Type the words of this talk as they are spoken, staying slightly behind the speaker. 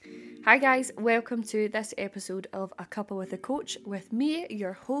Hi guys, welcome to this episode of A Cuppa with a Coach with me,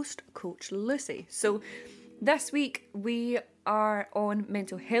 your host, Coach Lucy. So this week we are on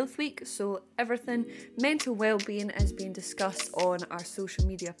Mental Health Week, so everything mental well-being is being discussed on our social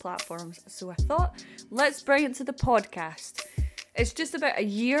media platforms. So I thought, let's bring it to the podcast. It's just about a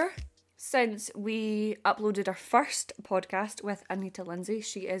year since we uploaded our first podcast with Anita Lindsay.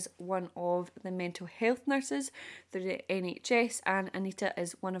 She is one of the mental health nurses through the NHS, and Anita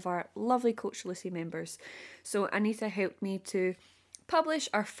is one of our lovely Coach Lucy members. So Anita helped me to publish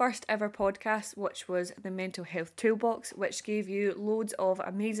our first ever podcast, which was the Mental Health Toolbox, which gave you loads of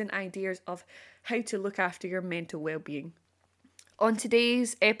amazing ideas of how to look after your mental well-being. On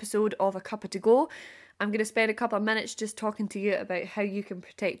today's episode of A Cuppa to Go, I'm going to spend a couple of minutes just talking to you about how you can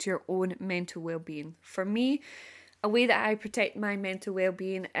protect your own mental well-being. For me, a way that I protect my mental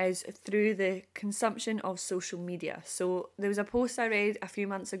well-being is through the consumption of social media. So there was a post I read a few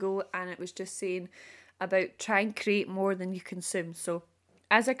months ago and it was just saying about try and create more than you consume. So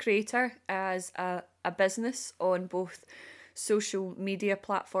as a creator, as a business on both social media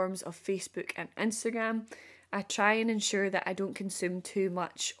platforms of Facebook and Instagram, I try and ensure that I don't consume too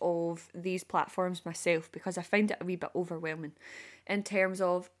much of these platforms myself because I find it a wee bit overwhelming in terms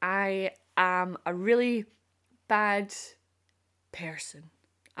of I am a really bad person.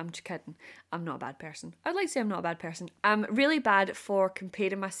 I'm just kidding. I'm not a bad person. I'd like to say I'm not a bad person. I'm really bad for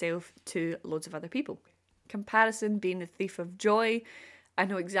comparing myself to loads of other people. Comparison being the thief of joy. I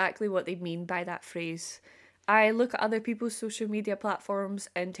know exactly what they mean by that phrase. I look at other people's social media platforms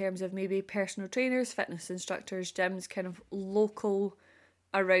in terms of maybe personal trainers, fitness instructors, gyms, kind of local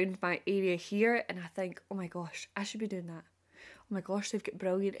around my area here, and I think, oh my gosh, I should be doing that. Oh my gosh, they've got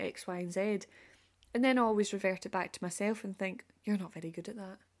brilliant X, Y, and Z. And then I always revert it back to myself and think, you're not very good at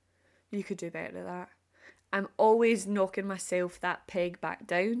that. You could do better at that. I'm always knocking myself that peg back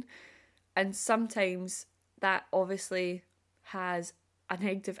down, and sometimes that obviously has a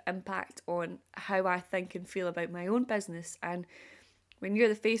negative impact on how I think and feel about my own business. And when you're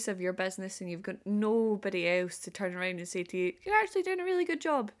the face of your business and you've got nobody else to turn around and say to you, you're actually doing a really good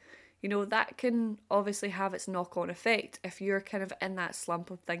job, you know, that can obviously have its knock-on effect if you're kind of in that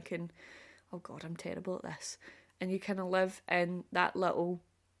slump of thinking, oh God, I'm terrible at this. And you kind of live in that little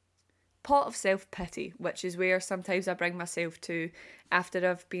pot of self-pity, which is where sometimes I bring myself to after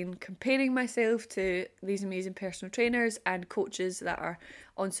I've been comparing myself to these amazing personal trainers and coaches that are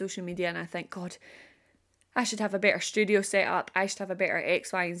on social media, and I think, God, I should have a better studio set up, I should have a better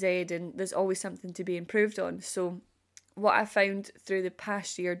X, Y, and Z, and there's always something to be improved on. So what I found through the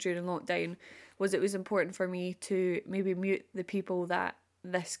past year during lockdown was it was important for me to maybe mute the people that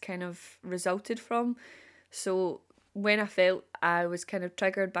this kind of resulted from. So when I felt I was kind of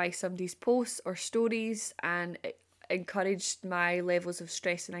triggered by somebody's posts or stories and it encouraged my levels of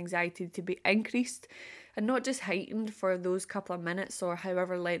stress and anxiety to be increased and not just heightened for those couple of minutes or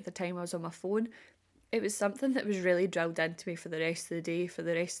however length of time I was on my phone, it was something that was really drilled into me for the rest of the day, for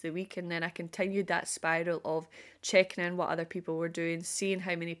the rest of the week. And then I continued that spiral of checking in what other people were doing, seeing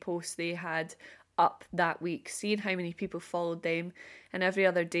how many posts they had up that week, seeing how many people followed them, and every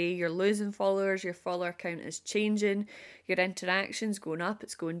other day you're losing followers, your follower count is changing, your interactions going up,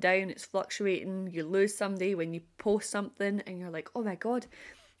 it's going down, it's fluctuating, you lose somebody when you post something and you're like, oh my God,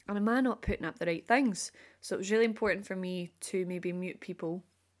 and am I not putting up the right things? So it was really important for me to maybe mute people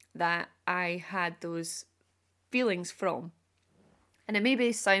that I had those feelings from. And it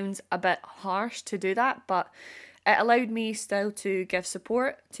maybe sounds a bit harsh to do that, but it allowed me still to give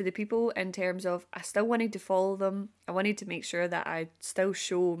support to the people in terms of I still wanted to follow them. I wanted to make sure that I still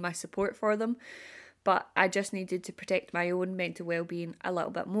show my support for them, but I just needed to protect my own mental well-being a little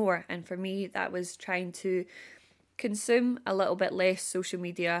bit more. And for me, that was trying to consume a little bit less social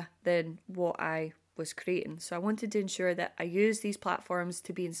media than what I was creating. So I wanted to ensure that I used these platforms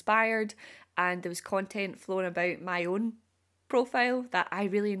to be inspired and there was content flowing about my own profile that I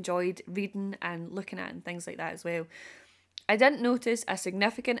really enjoyed reading and looking at and things like that as well. I didn't notice a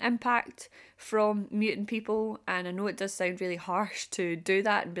significant impact from muting people, and I know it does sound really harsh to do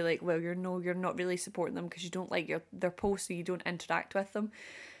that and be like, well, you're not really supporting them because you don't like their posts, so you don't interact with them.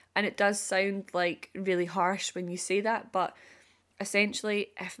 And it does sound like really harsh when you say that, but essentially,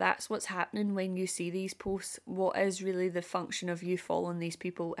 if that's what's happening when you see these posts, what is really the function of you following these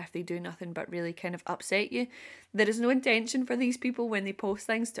people if they do nothing but really kind of upset you? There is no intention for these people when they post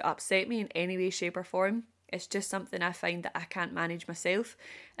things to upset me in any way, shape or form. It's just something I find that I can't manage myself.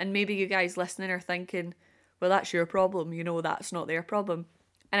 And maybe you guys listening are thinking, well, that's your problem, you know, that's not their problem.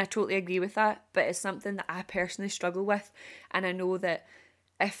 And I totally agree with that, but it's something that I personally struggle with. And I know that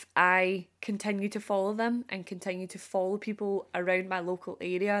if I continue to follow them and continue to follow people around my local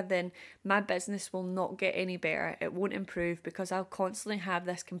area, then my business will not get any better. It won't improve because I'll constantly have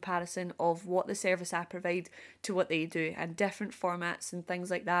this comparison of what the service I provide to what they do and different formats and things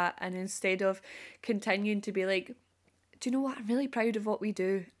like that. And instead of continuing to be like, do you know what? I'm really proud of what we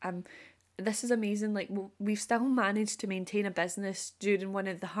do. This is amazing. Like, we've still managed to maintain a business during one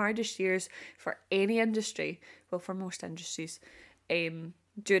of the hardest years for any industry. Well, for most industries.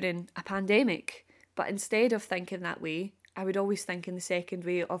 During a pandemic. But instead of thinking that way, I would always think in the second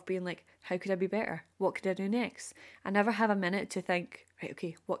way of being like, how could I be better? What could I do next? I never have a minute to think, right,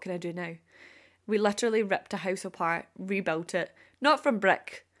 okay, what can I do now? We literally ripped a house apart, rebuilt it, not from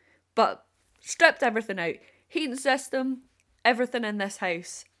brick, but stripped everything out. Heating system, everything in this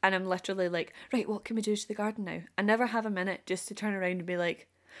house. And I'm literally like, right, what can we do to the garden now? I never have a minute just to turn around and be like,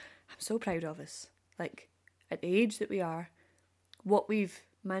 I'm so proud of us. Like, at the age that we are, what we've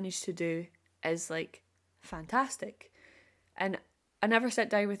managed to do is like fantastic. And I never sit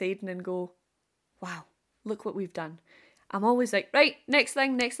down with Aiden and go, wow, look what we've done. I'm always like, right, next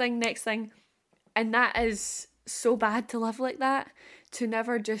thing. And that is so bad to live like that, to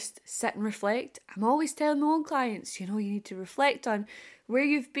never just sit and reflect. I'm always telling my own clients, you need to reflect on where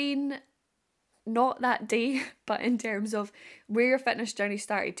you've been, not that day, but in terms of where your fitness journey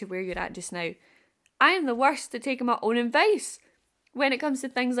started to where you're at just now. I am the worst at taking my own advice when it comes to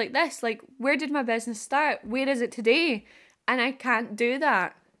things like this. Like, where did my business start? Where is it today? And I can't do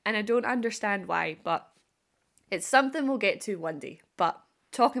that. And I don't understand why, but it's something we'll get to one day. But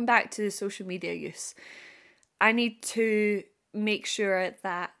talking back to the social media use, I need to make sure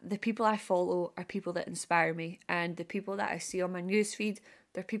that the people I follow are people that inspire me, and the people that I see on my newsfeed,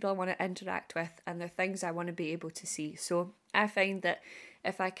 they're people I want to interact with, and they're things I want to be able to see. So I find that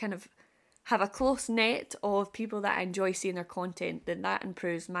if I kind of have a close net of people that I enjoy seeing their content, then that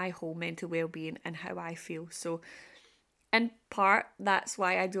improves my whole mental well-being and how I feel. So in part, that's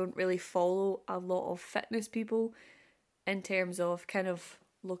why I don't really follow a lot of fitness people in terms of kind of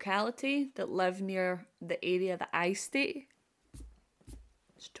locality that live near the area that I stay.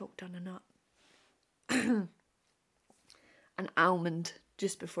 Just choked on a nut. An almond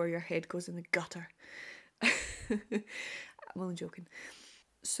just before your head goes in the gutter. I'm only joking.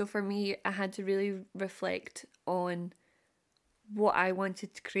 So for me, I had to really reflect on what I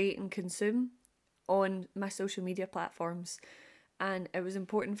wanted to create and consume on my social media platforms. And it was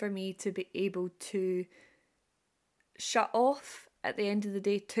important for me to be able to shut off at the end of the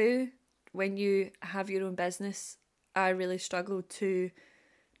day too. When you have your own business, I really struggled to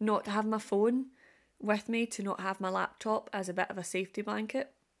not have my phone with me, to not have my laptop as a bit of a safety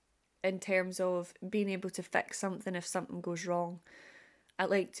blanket in terms of being able to fix something if something goes wrong. I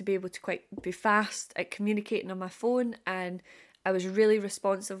like to be able to be fast at communicating on my phone, and I was really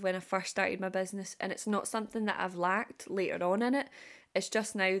responsive when I first started my business, and it's not something that I've lacked later on in it. It's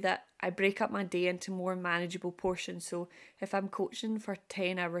just now that I break up my day into more manageable portions. So if I'm coaching for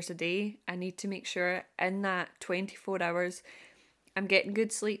 10 hours a day, I need to make sure in that 24 hours I'm getting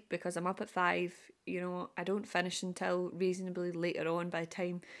good sleep, because I'm up at 5. I don't finish until reasonably later on by the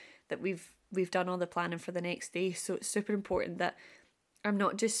time that we've done all the planning for the next day. So it's super important that I'm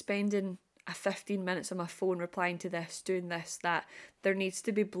not just spending a 15 minutes on my phone replying to this, doing this, that. There needs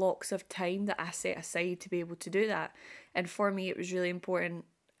to be blocks of time that I set aside to be able to do that. And for me, it was really important,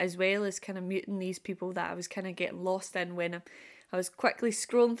 as well as kind of muting these people that I was kind of getting lost in when I was quickly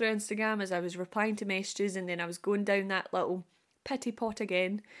scrolling through Instagram as I was replying to messages, and then I was going down that little pity pot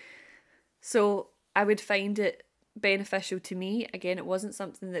again. So I would find it beneficial to me. Again, it wasn't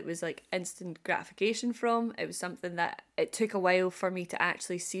something that was like instant gratification from. It was something that it took a while for me to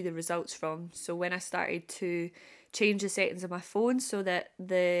actually see the results from. So when I started to change the settings of my phone so that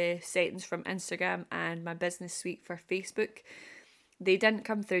the settings from Instagram and my business suite for Facebook, they didn't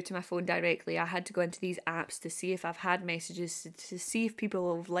come through to my phone directly. I had to go into these apps to see if I've had messages, to see if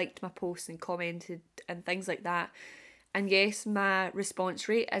people have liked my posts and commented and things like that. And yes, my response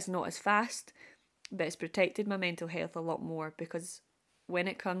rate is not as fast, but it's protected my mental health a lot more, because when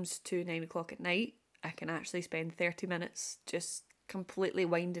it comes to 9 o'clock at night, I can actually spend 30 minutes just completely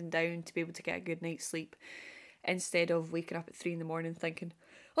winding down to be able to get a good night's sleep, instead of waking up at 3 in the morning thinking,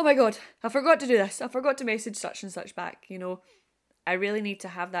 oh my God, I forgot to do this. I forgot to message such and such back. I really need to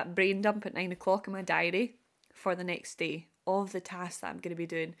have that brain dump at 9 o'clock in my diary for the next day of the tasks that I'm going to be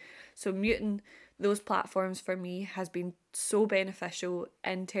doing. So muting those platforms for me has been so beneficial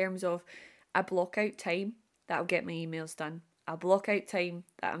in terms of I block out time that I'll get my emails done. I'll block out time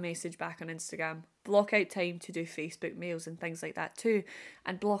that I message back on Instagram. Block out time to do Facebook mails and things like that too.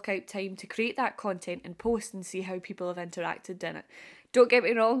 And block out time to create that content and post and see how people have interacted in it. Don't get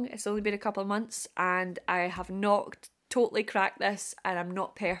me wrong, it's only been a couple of months and I have not totally cracked this and I'm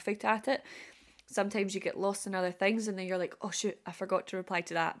not perfect at it. Sometimes you get lost in other things and then you're like, oh shoot, I forgot to reply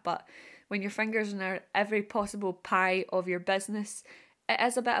to that. But when your fingers are in every possible pie of your business, it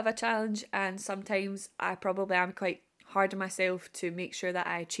is a bit of a challenge, and sometimes I probably am quite hard on myself to make sure that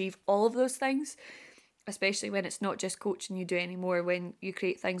I achieve all of those things, especially when it's not just coaching you do anymore, when you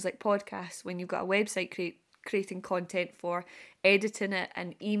create things like podcasts, when you've got a website creating content for, editing it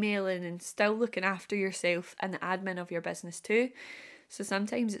and emailing and still looking after yourself and the admin of your business too. So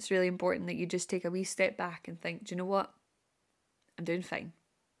sometimes it's really important that you just take a wee step back and think, do you know what? I'm doing fine.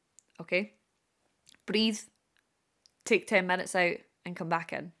 Okay? Breathe, take 10 minutes out and come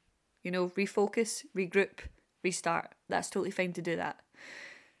back in. Refocus, regroup, restart. That's totally fine to do that.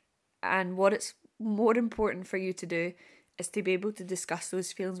 And what it's more important for you to do is to be able to discuss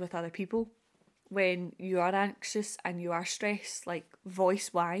those feelings with other people. When you are anxious and you are stressed, like, voice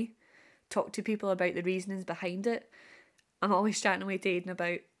why. Talk to people about the reasonings behind it. I'm always chatting away to Aiden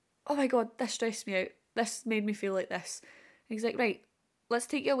about, oh my God, this stressed me out. This made me feel like this. And he's like, right, let's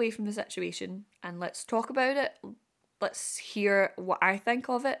take you away from the situation and let's talk about it. Let's hear what I think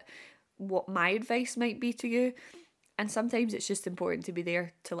of it, what my advice might be to you. And sometimes it's just important to be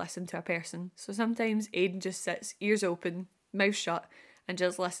there to listen to a person. So sometimes Aiden just sits, ears open, mouth shut, and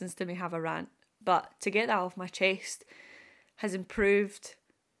just listens to me have a rant. But to get that off my chest has improved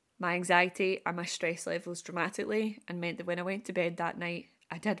my anxiety and my stress levels dramatically, and meant that when I went to bed that night,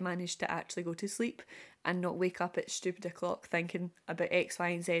 I did manage to actually go to sleep and not wake up at stupid o'clock thinking about X, Y,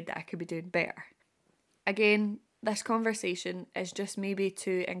 and Z that I could be doing better. Again, this conversation is just maybe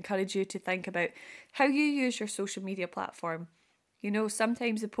to encourage you to think about how you use your social media platform.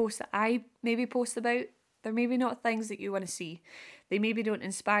 Sometimes the posts that I maybe post about, they're maybe not things that you want to see. They maybe don't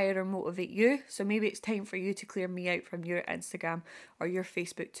inspire or motivate you, so maybe it's time for you to clear me out from your Instagram or your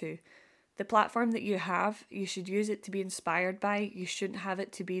Facebook too. The platform that you have, you should use it to be inspired by. You shouldn't have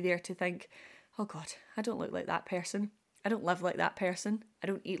it to be there to think, oh God, I don't look like that person. I don't live like that person. I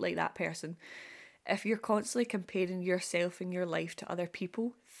don't eat like that person. If you're constantly comparing yourself and your life to other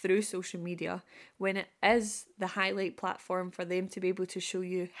people through social media, when it is the highlight platform for them to be able to show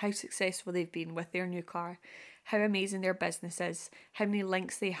you how successful they've been with their new car, how amazing their business is, how many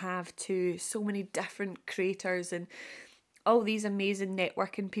links they have to so many different creators and all these amazing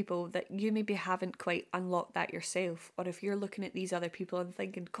networking people, that you maybe haven't quite unlocked that yourself. Or if you're looking at these other people and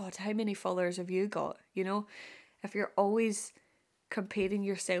thinking, God, how many followers have you got? If you're always comparing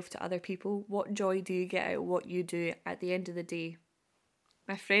yourself to other people, what joy do you get out of what you do at the end of the day?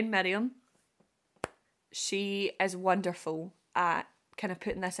 My friend Miriam, she is wonderful at kind of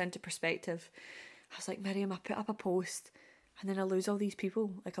putting this into perspective. I was like, Miriam, I put up a post and then I lose all these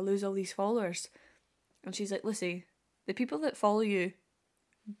people, like I lose all these followers. And she's like, Lucy, the people that follow you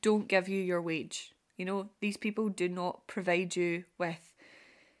don't give you your wage. These people do not provide you with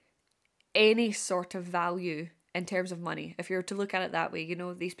any sort of value in terms of money. If you're to look at it that way,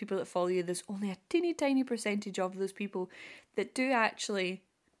 these people that follow you, there's only a teeny tiny percentage of those people that do actually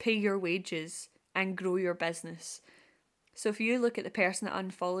pay your wages and grow your business. So if you look at the person that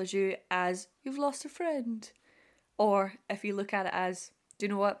unfollows you as you've lost a friend, or if you look at it as, do you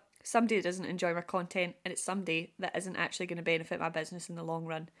know what, somebody that doesn't enjoy my content and it's somebody that isn't actually going to benefit my business in the long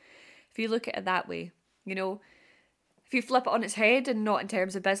run. If you look at it that way, if you flip it on its head and not in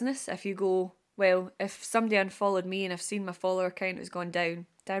terms of business, if you go, well, if somebody unfollowed me and I've seen my follower count has gone down,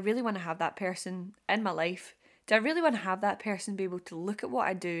 do I really want to have that person in my life? Do I really want to have that person be able to look at what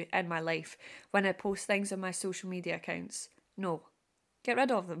I do in my life when I post things on my social media accounts? No. Get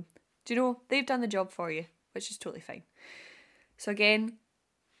rid of them. Do you know, they've done the job for you, which is totally fine. So again,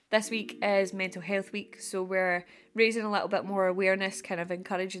 this week is Mental Health Week, so we're raising a little bit more awareness, kind of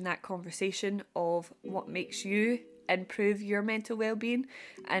encouraging that conversation of what makes you improve your mental well-being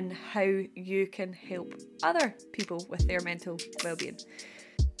and how you can help other people with their mental well-being.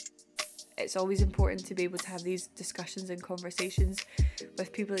 It's always important to be able to have these discussions and conversations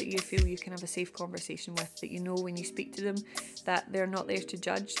with people that you feel you can have a safe conversation with, that when you speak to them that they're not there to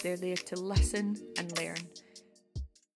judge, they're there to listen and learn.